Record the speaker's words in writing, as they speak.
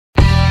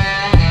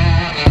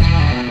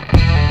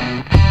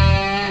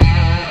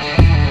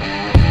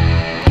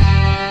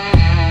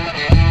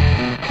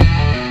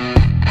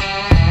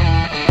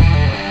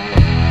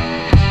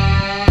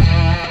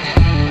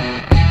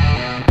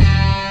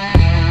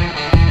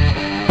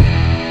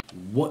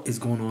What is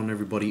going on,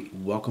 everybody?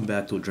 Welcome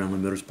back to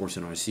Adrenaline Motorsports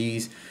and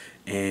RCs.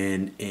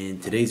 And in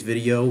today's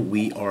video,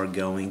 we are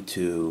going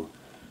to,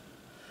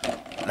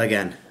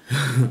 again,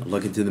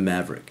 look into the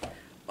Maverick.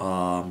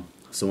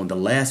 So in the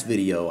last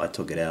video, I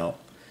took it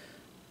out.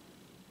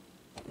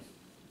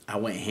 I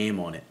went ham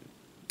on it.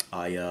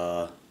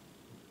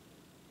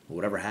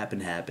 Whatever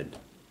happened, happened.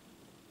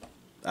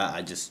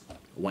 I just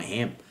went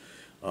ham.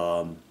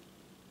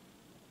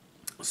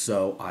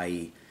 So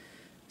I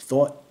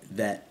thought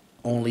that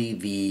only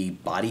the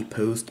body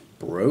post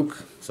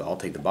broke, so I'll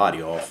take the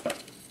body off.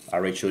 I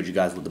already showed you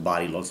guys what the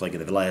body looks like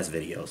in the last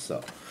video,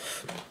 so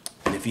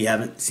and if you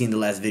haven't seen the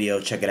last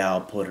video, check it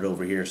out. I'll put it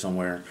over here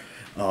somewhere.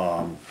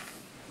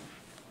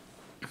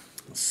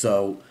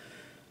 So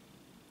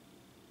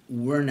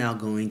we're now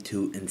going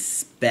to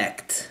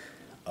inspect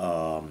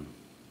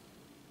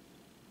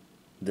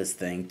this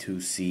thing to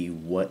see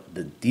what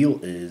the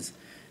deal is,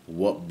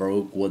 what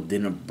broke, what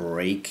didn't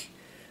break,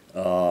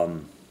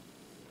 and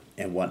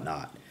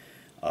whatnot.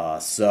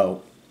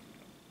 So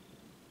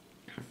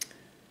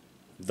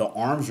the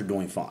arms are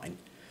doing fine.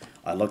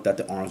 I looked at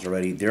the arms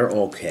already. They're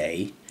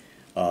okay.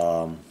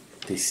 The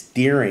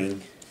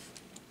steering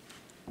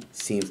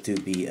seems to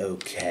be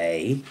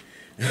okay.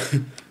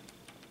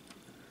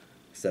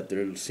 Except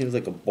there seems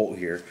like a bolt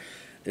here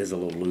is a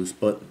little loose,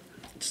 but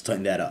just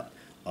tighten that up.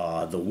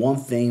 The one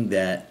thing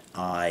that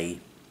I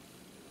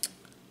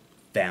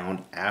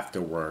found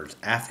afterwards,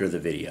 after the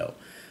video,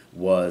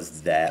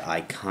 was that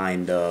I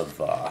kind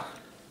of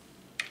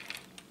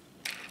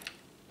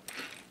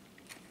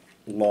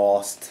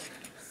lost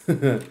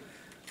the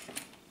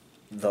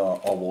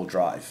all-wheel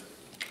drive.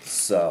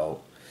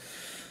 So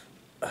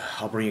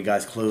I'll bring you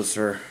guys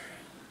closer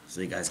so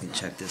you guys can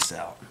check this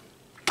out.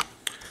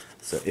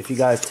 So if you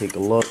guys take a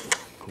look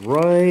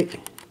right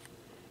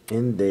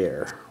in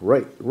there,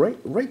 right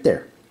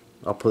there.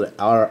 I'll put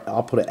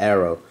an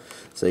arrow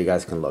so you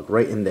guys can look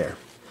right in there.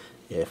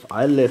 If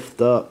I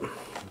lift up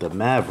the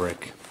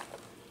Maverick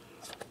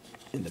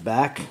in the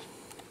back,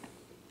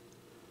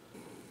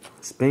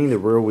 spinning the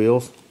rear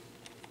wheels,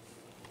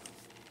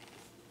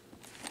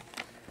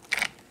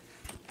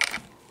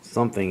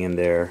 something in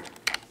there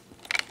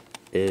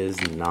is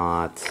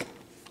not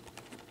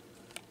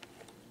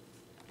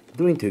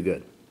doing too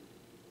good.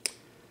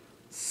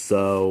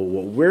 So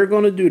what we're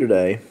going to do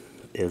today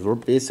is we're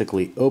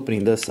basically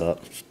opening this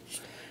up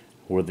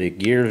where the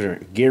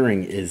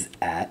gearing is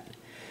at.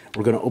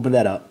 We're going to open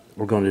that up.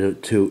 We're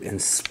going to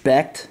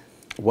inspect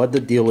what the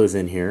deal is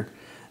in here.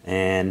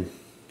 And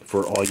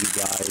for all you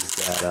guys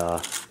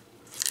that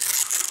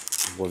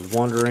was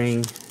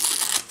wondering,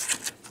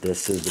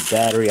 this is the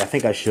battery. I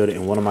think I showed it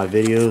in one of my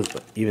videos,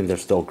 but even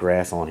there's still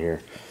grass on here.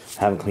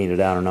 I haven't cleaned it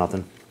out or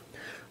nothing.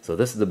 So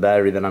this is the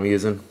battery that I'm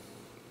using.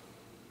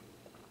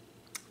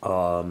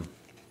 Other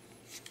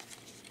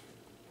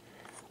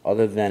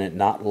than it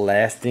not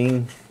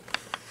lasting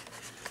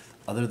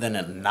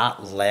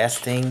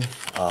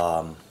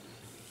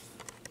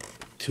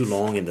too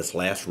long in this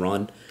last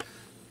run,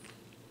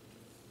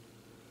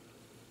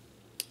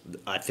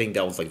 I think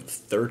that was like the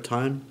third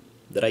time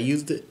that I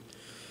used it.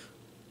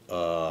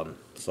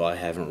 So I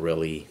haven't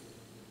really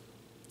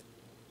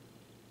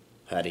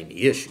had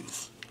any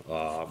issues.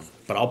 But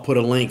I'll put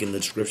a link in the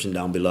description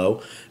down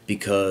below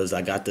because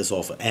I got this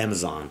off of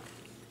Amazon.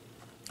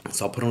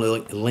 So I'll put a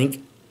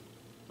link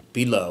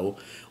below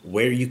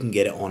where you can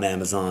get it on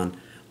Amazon.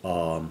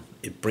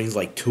 It brings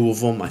like two of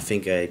them. I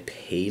think I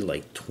paid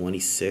like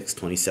 $26,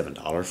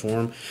 $27 for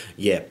them.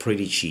 Yeah,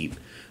 pretty cheap.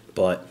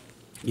 But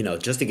you know,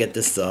 just to get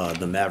this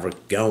the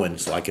Maverick going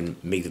so I can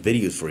make the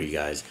videos for you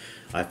guys,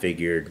 I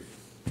figured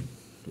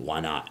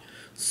why not.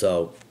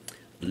 So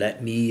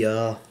let me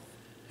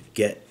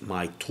get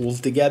my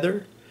tools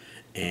together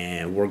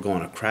and we're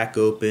going to crack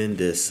open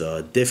this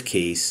diff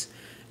case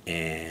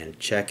and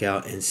check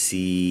out and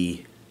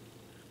see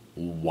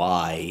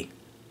why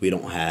we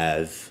don't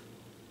have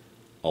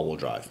all-wheel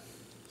drive.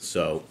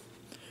 So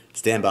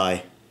stand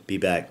by, be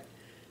back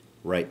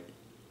right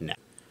now.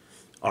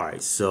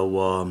 Alright,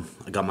 so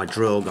I got my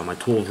drill, got my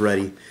tools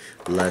ready.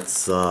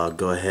 Let's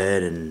go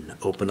ahead and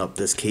open up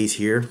this case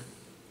here.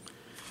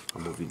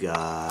 I'll move you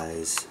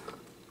guys,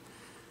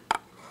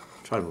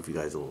 try to move you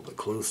guys a little bit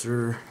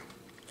closer.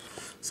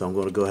 So I'm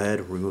going to go ahead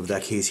and remove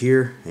that case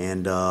here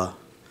and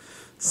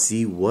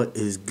see what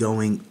is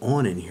going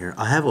on in here.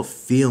 I have a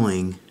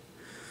feeling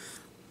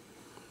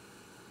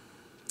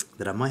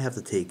that I might have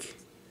to take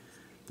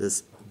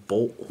this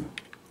bolt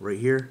right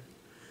here.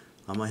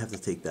 I might have to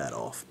take that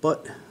off,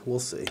 but we'll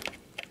see.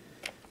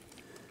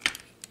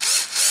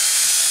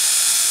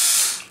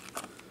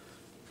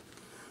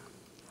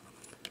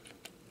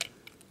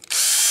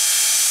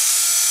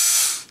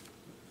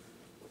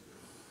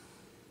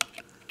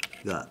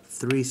 Got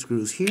 3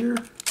 screws here.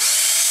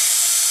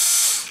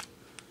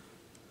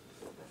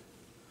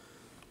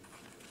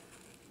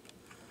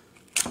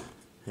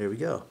 There we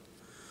go.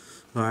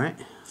 Alright,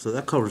 so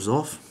that covers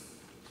off.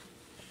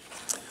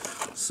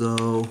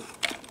 So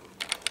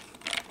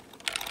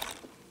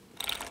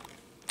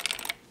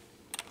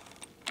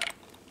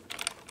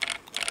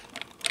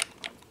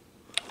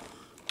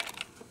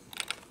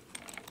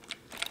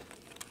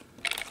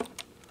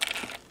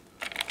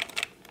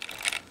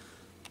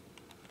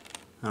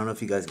I don't know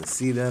if you guys can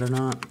see that or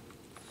not.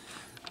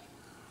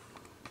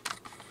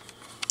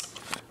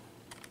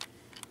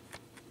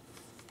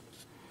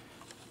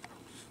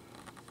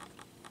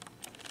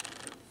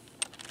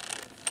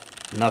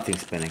 Nothing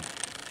spinning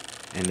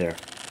in there.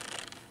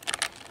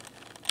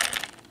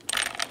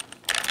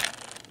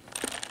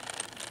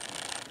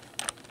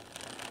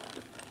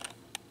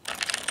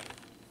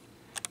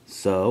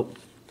 So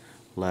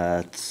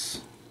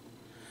let's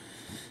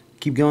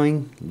keep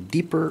going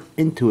deeper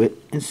into it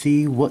and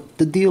see what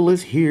the deal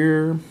is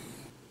here.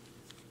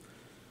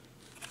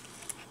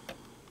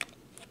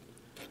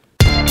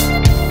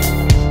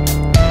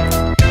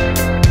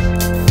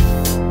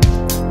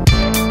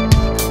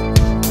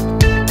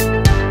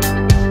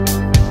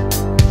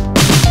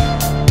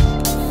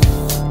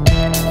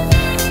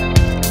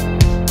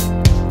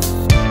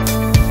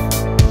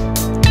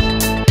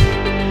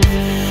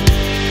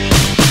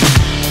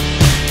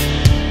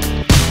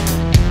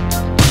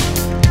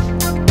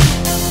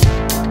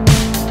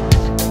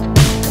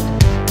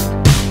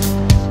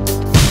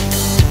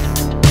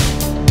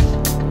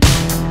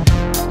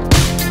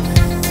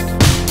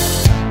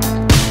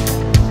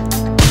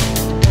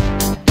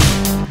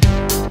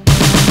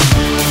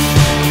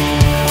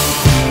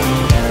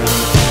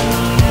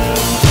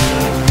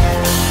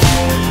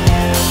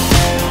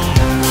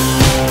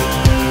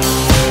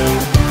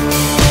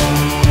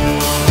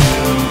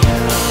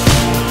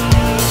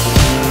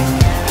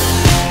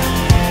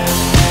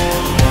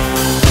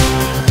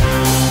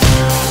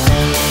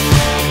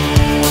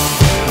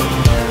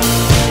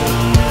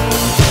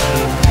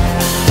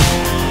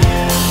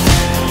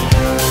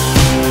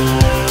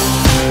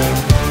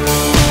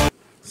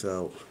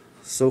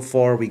 So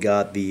far we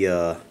got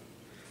the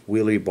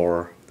wheelie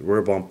bar, the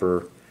rear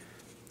bumper,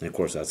 and of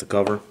course that's the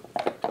cover.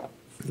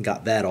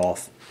 Got that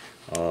off.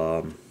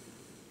 There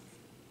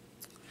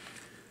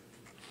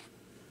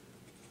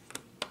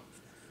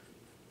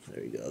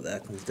you go,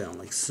 that comes down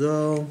like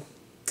so.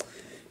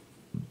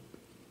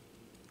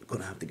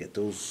 Gonna have to get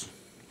those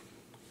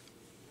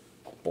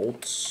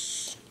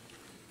bolts.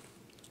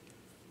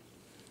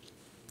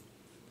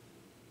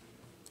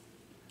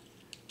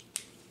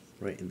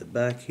 Right in the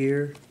back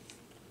here.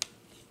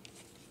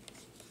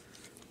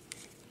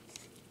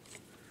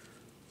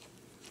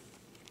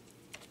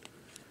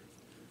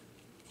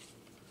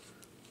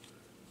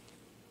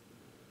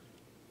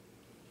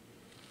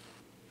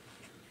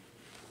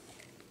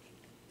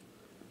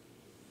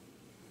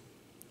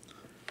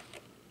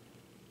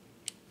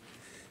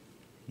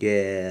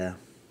 Yeah.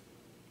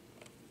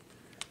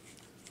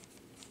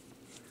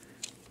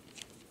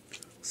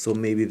 So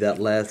maybe that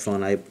last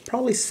one, I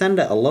probably sent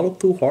it a little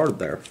too hard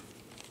there.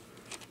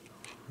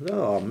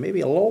 Oh,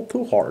 maybe a little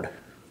too hard.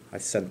 I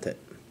sent it.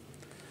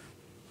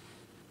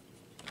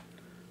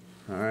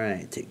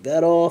 Alright, take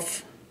that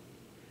off.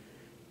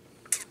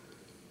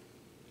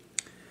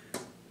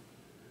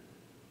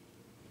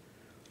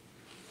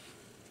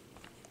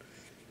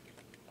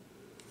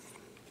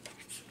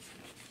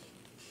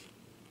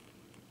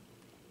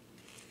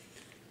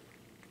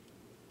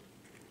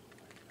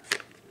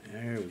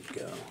 There we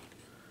go.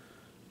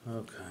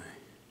 Okay.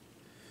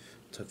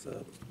 Took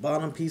the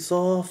bottom piece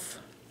off.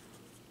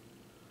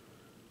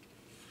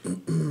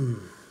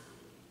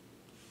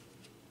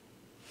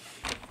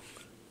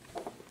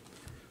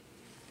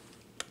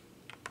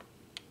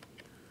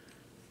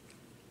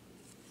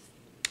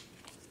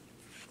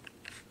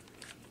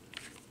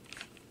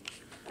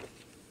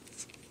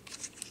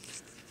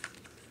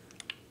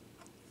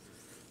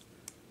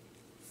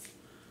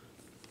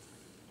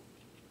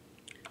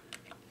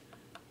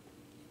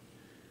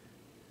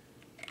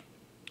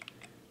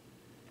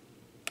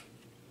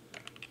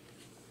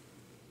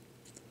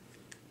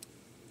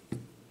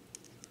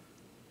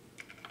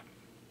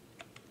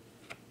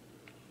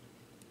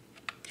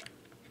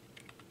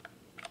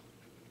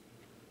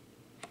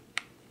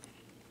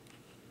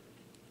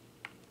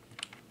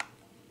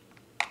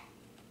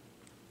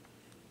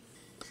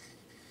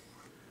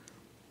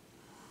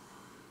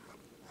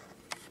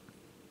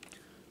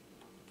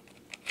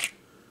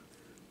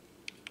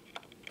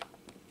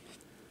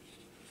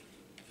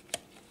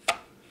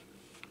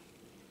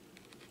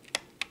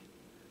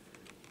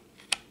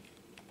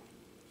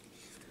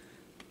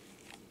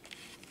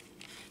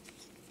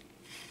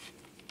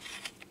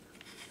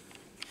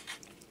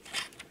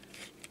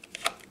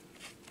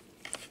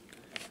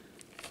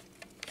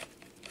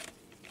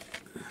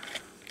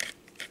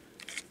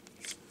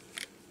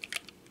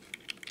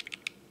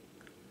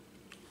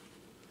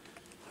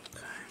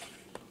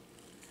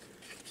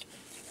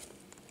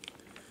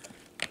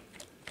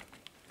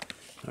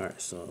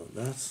 Alright, so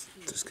that's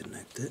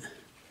disconnected.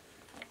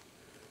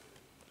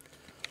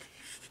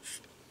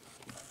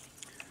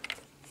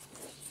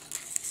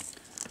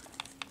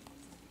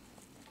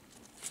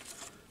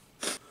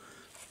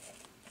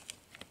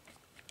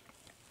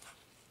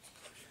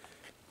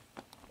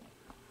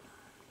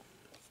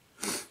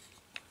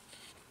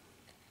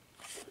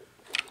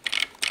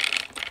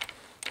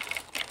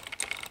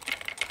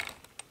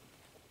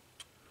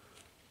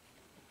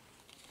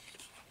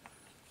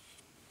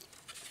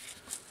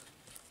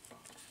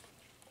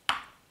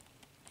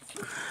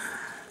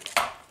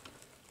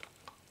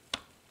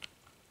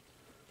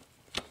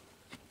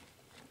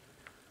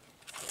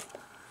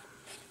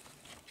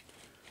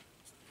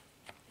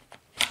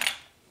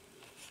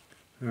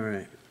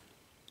 Alright,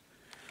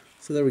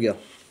 so there we go.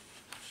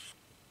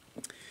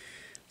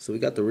 So we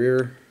got the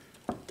rear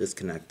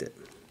disconnected.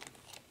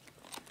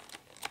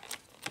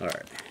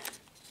 Alright,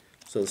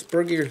 so the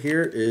spur gear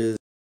here is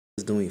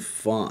doing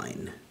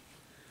fine.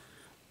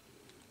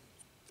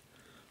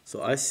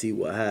 So I see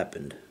what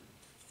happened.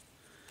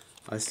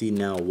 I see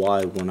now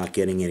why we're not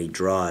getting any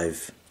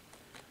drive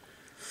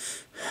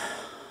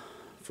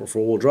for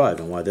four-wheel drive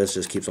and why this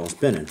just keeps on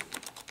spinning.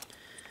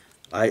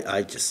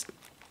 I just,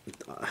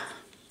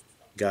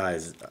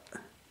 guys,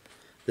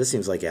 this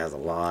seems like it has a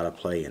lot of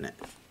play in it.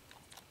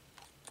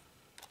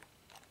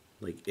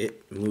 Like,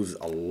 it moves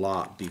a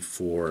lot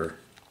before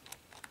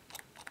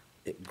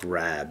it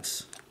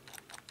grabs.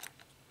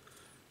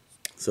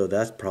 So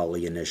that's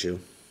probably an issue.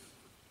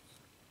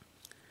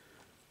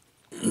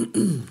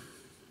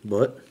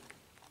 But,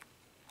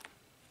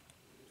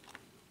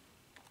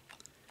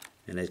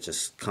 and it's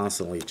just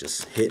constantly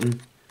just hitting.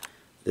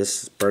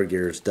 This spur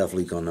gear is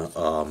definitely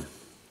gonna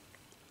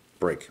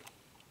break.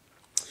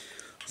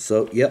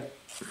 So, yep.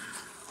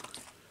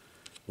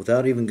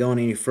 Without even going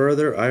any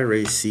further, I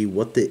already see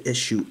what the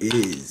issue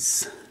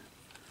is.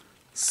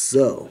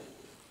 So,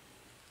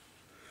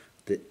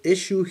 the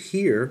issue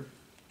here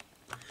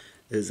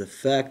is the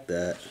fact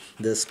that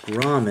this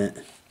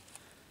grommet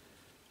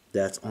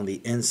that's on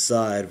the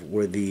inside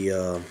where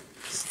the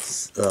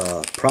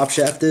prop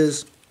shaft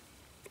is,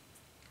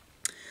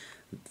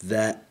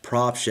 that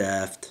prop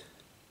shaft,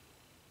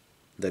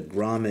 the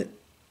grommet,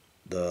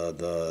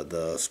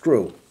 the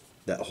screw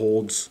that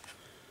holds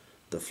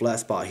the flat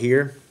spot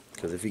here,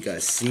 because if you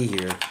guys see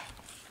here,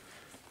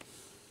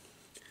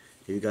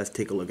 if you guys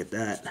take a look at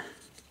that,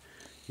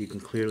 you can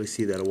clearly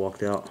see that it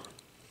walked out.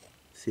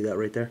 See that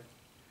right there?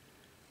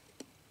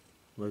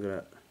 Look at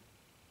that.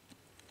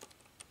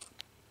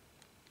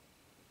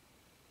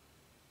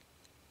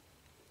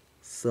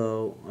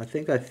 So I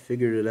think I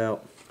figured it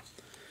out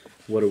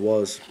what it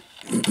was.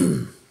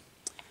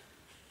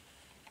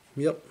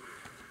 Yep.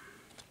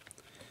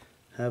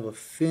 Have a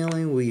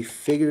feeling we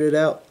figured it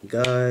out,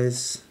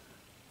 guys,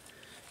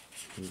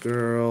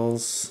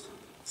 girls.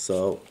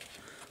 So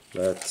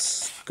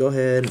let's go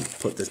ahead and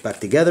put this back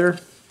together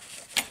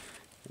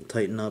and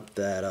tighten up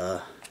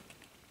that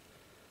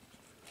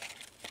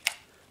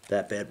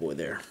that bad boy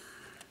there.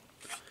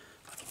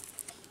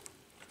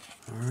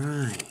 All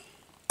right.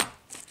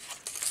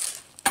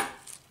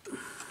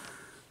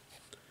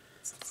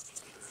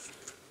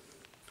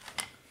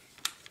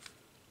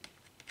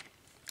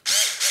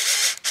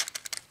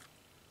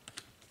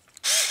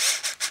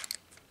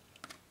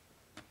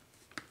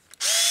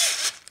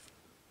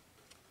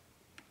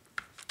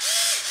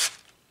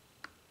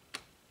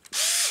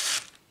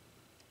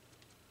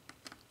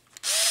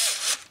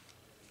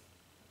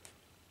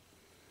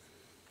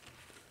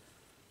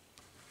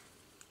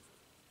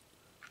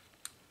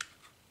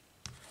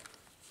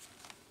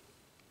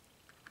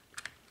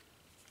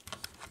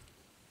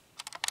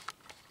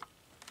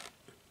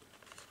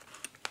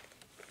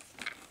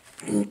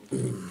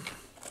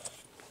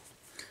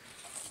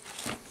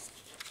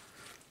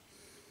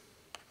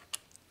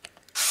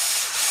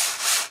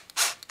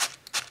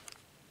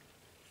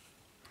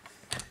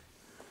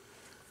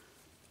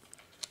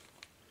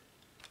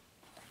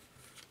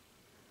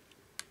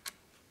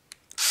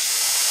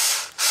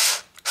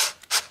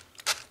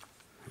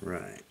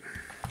 Right.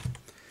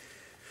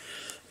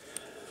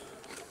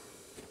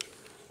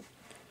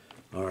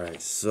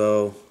 Alright,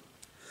 so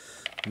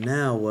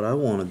now what I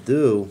want to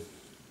do,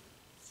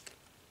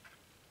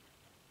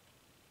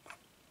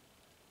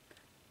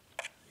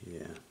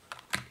 yeah.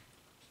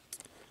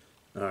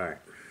 Alright.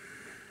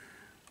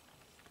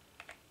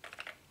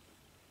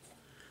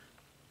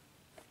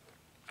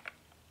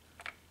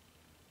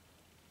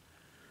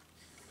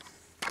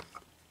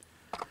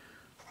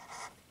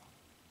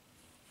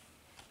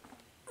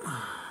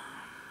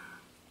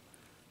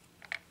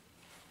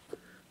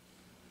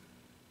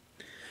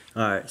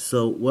 Alright,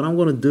 so what I'm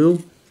going to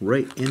do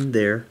right in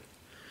there,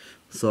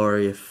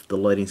 sorry if the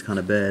lighting's kind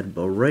of bad,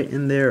 but right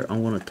in there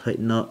I'm going to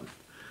tighten up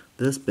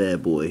this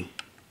bad boy.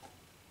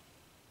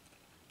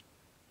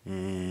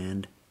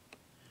 And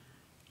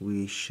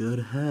we should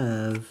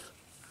have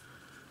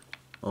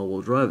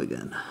all-wheel drive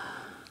again.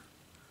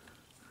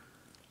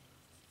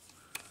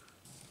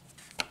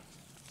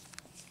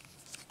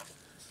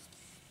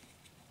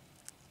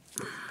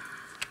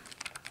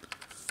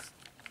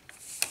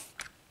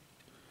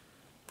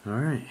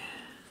 Alright,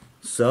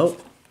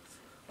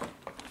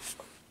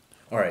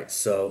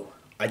 so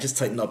I just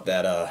tightened up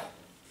that,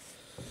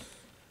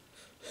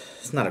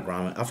 it's not a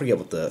grommet, I forget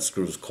what the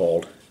screw is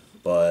called,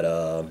 but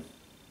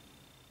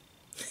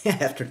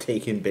after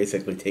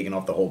basically taking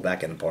off the whole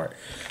back end part.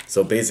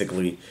 So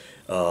basically,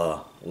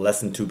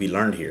 lesson to be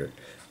learned here,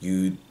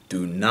 you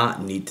do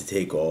not need to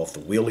take off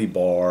the wheelie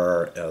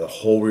bar, the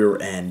whole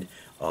rear end,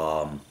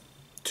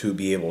 to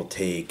be able to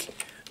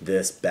take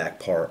this back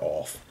part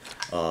off.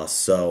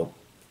 So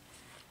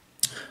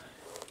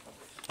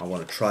I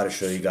want to try to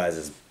show you guys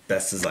as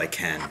best as I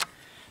can.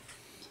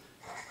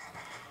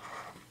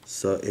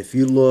 So if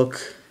you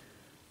look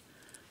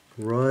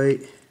right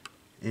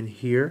in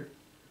here,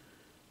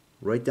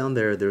 right down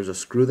there. There's a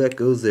screw that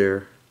goes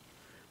there.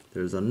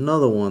 There's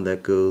another one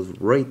that goes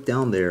right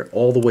down there,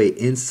 all the way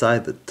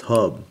inside the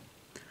tub,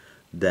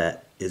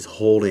 that is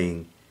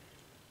holding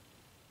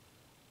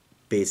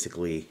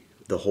basically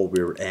the whole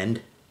rear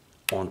end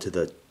onto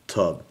the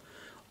tub.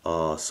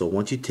 So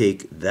once you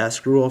take that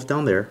screw off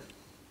down there,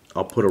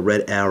 I'll put a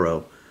red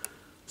arrow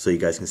so you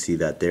guys can see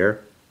that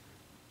there.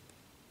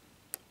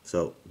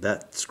 So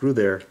that screw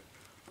there,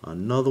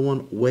 another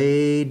one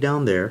way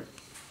down there,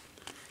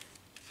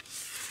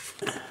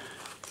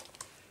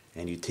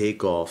 and you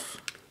take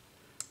off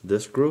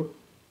this screw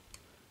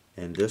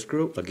and this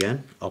screw.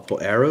 Again, I'll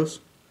put arrows,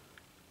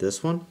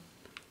 this one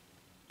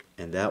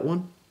and that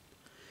one.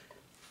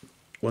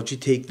 Once you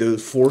take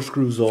those 4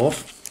 screws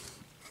off,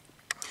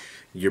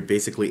 you're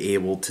basically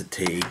able to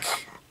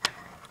take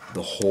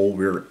the whole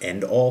rear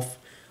end off.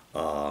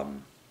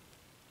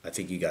 I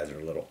think you guys are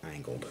a little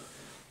angled.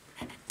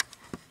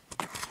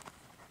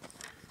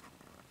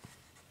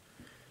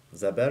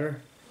 Is that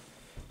better?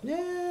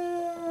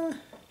 Yeah,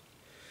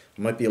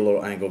 might be a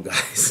little angled,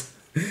 guys.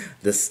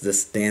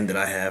 This stand that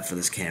I have for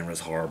this camera is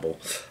horrible.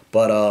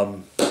 But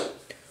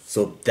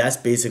so that's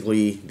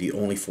basically the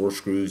only 4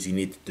 screws you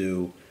need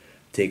to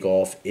take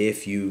off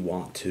if you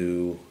want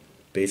to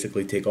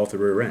basically take off the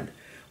rear end.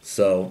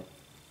 So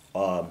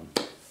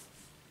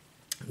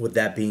with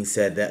that being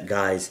said, that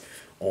guys,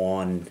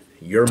 on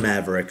your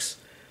Mavericks,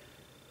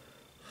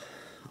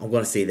 I'm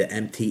going to say the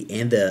MT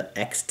and the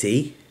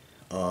XT,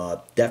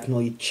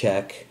 definitely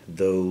check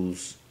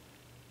those.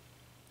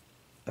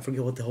 I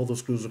forget what the hell those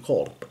screws are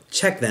called, but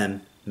check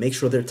them, make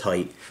sure they're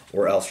tight,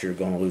 or else you're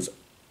going to lose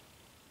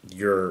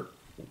your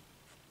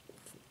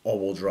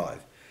all-wheel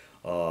drive,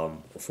 or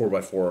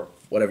 4x4,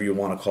 whatever you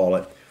want to call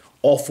it.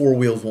 All 4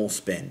 wheels won't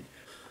spin.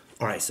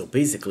 Alright, so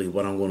basically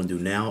what I'm going to do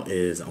now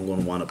is I'm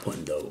going to wind up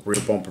putting the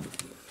rear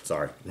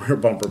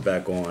bumper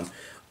back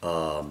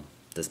on,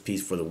 this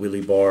piece for the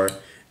wheelie bar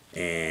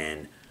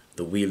and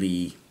the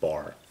wheelie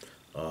bar.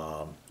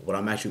 What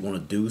I'm actually going to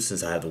do,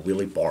 since I have the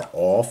wheelie bar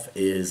off,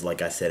 is,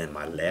 like I said in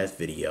my last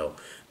video,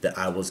 that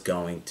I was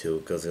going to,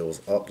 because it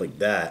was up like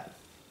that,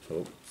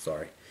 oh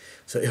sorry,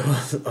 so it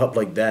was up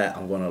like that,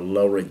 I'm going to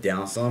lower it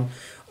down some.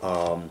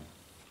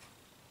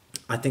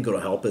 I think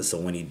it'll help it, so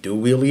when you do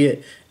wheelie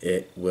it,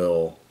 it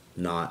will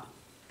not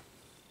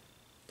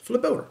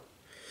flip over.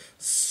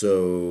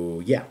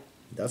 So yeah,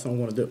 that's what I'm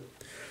going to do.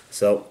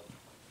 So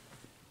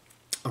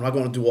I'm not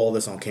going to do all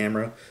this on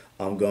camera.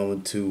 I'm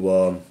going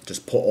to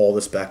just put all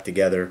this back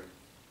together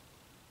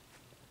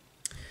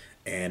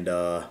and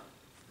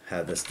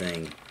have this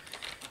thing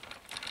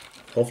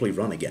hopefully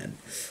run again.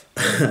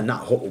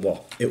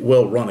 Well, it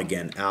will run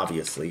again,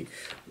 obviously,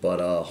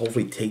 but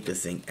hopefully take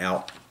this thing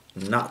out.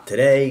 Not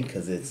today,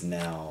 because it's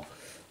now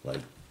like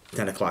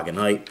 10 o'clock at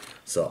night,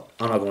 so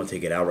I'm not going to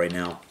take it out right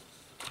now,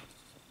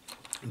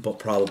 but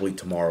probably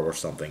tomorrow or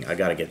something. I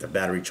got to get the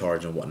battery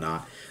charged and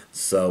whatnot.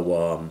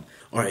 So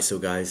alright, so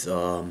guys,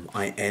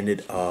 I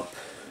ended up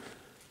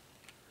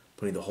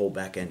putting the whole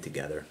back end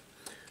together.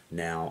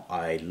 Now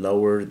I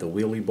lowered the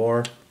wheelie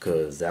bar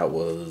because that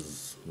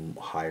was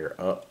higher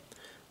up.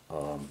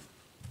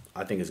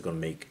 I think it's going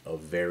to make a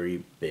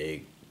very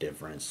big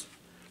difference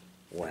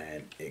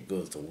when it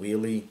goes to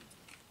wheelie.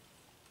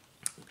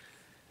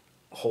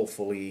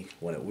 Hopefully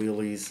when it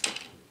wheelies,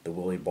 the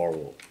wheelie bar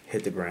will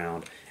hit the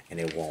ground and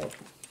it won't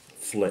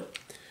flip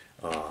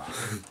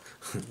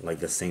like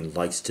this thing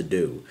likes to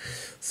do.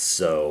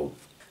 So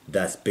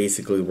that's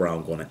basically where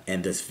I'm going to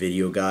end this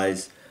video,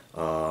 guys.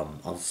 So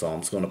I'm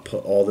just going to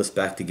put all this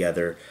back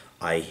together.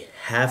 I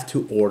have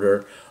to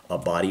order a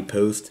body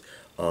post.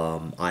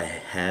 I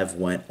have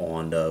went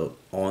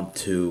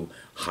onto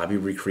Hobby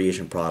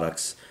Recreation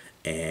Products,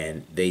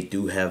 and they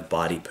do have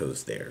body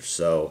posts there.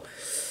 So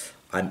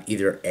I'm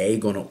either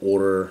going to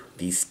order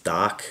these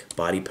stock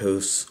body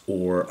posts,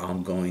 or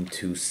I'm going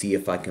to see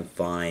if I can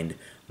find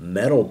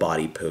metal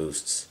body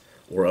posts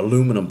or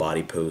aluminum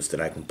body posts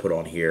that I can put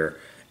on here,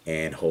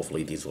 and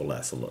hopefully these will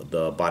last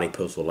the body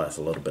posts will last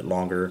a little bit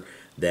longer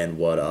than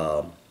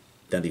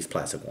than these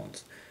plastic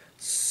ones.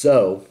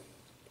 So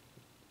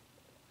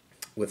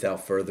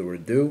without further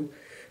ado,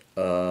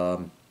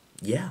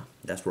 yeah,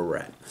 that's where we're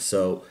at.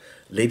 So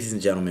ladies and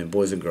gentlemen,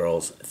 boys and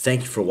girls,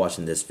 thank you for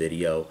watching this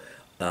video.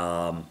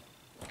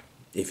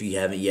 If you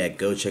haven't yet,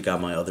 go check out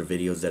my other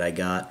videos that I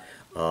got.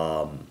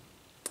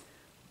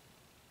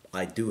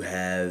 I do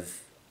have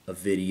a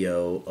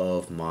video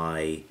of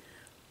my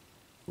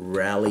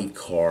rally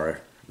car,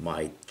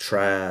 my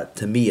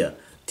Tamiya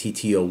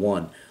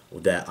TT01,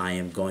 that I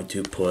am going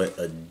to put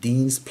a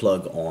Dean's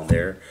plug on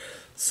there,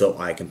 so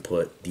I can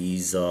put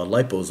these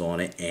lipos on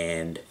it,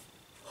 and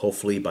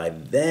hopefully by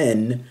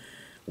then,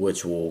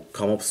 which will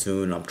come up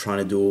soon, I'm trying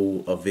to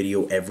do a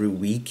video every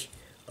week.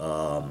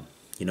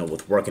 You know,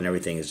 with work and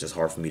everything, it's just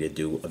hard for me to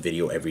do a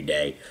video every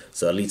day.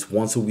 So at least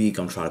once a week,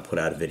 I'm trying to put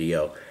out a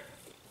video.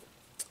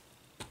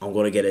 I'm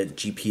going to get a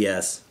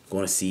GPS,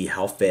 going to see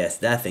how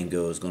fast that thing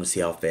goes, going to see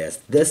how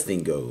fast this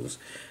thing goes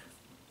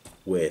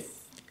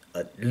with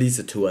at least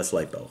a 2S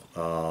lipo.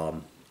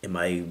 In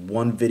my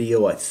one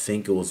video, I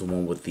think it was the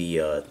one with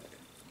the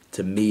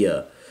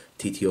Tamiya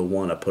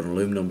TT01. I put an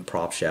aluminum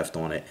prop shaft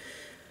on it.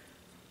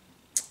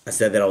 I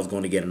said that I was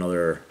going to get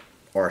another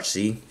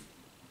RC.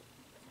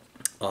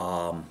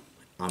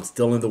 I'm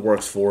still in the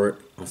works for it.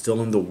 I'm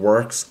still in the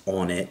works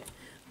on it.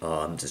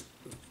 Just,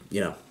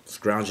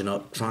 scrounging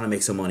up, trying to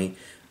make some money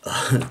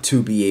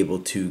to be able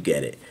to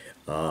get it.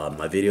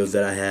 My videos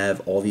that I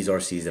have, all these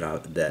RCs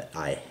that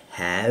I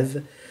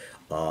have,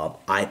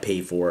 I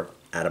pay for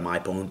out of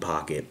my own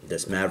pocket.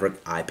 This Maverick,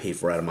 I pay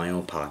for out of my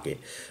own pocket.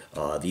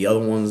 The other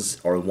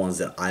ones are ones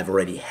that I've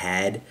already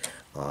had,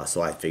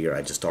 so I figure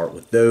I just start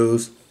with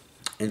those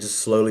and just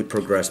slowly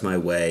progress my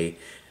way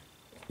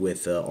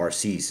with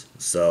RCs.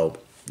 So,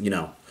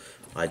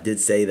 I did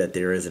say that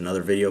there is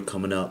another video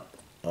coming up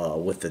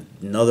with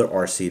another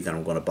RC that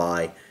I'm going to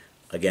buy.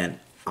 Again,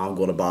 I'm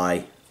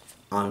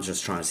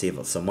just trying to save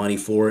up some money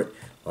for it.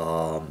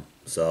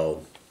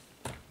 So,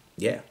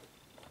 yeah.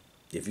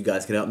 If you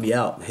guys can help me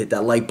out, hit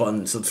that like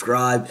button,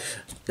 subscribe.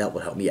 That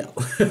would help me out.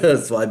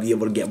 So I'd be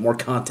able to get more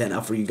content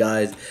out for you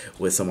guys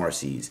with some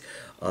RCs.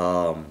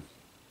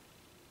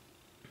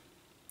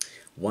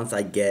 Once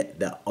I get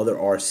that other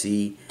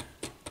RC,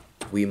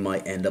 we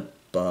might end up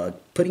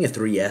putting a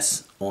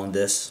 3S on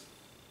this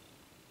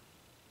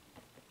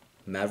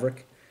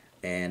Maverick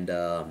and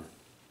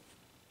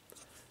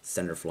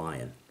send her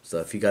flying. So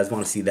if you guys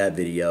want to see that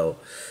video,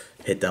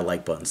 hit that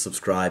like button,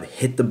 subscribe,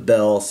 hit the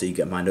bell so you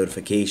get my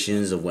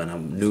notifications of when a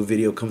new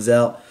video comes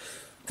out.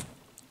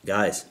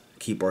 Guys,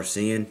 keep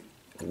RCing.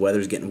 The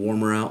weather's getting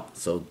warmer out,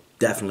 so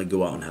definitely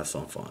go out and have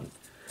some fun.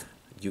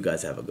 You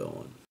guys have a good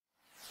one.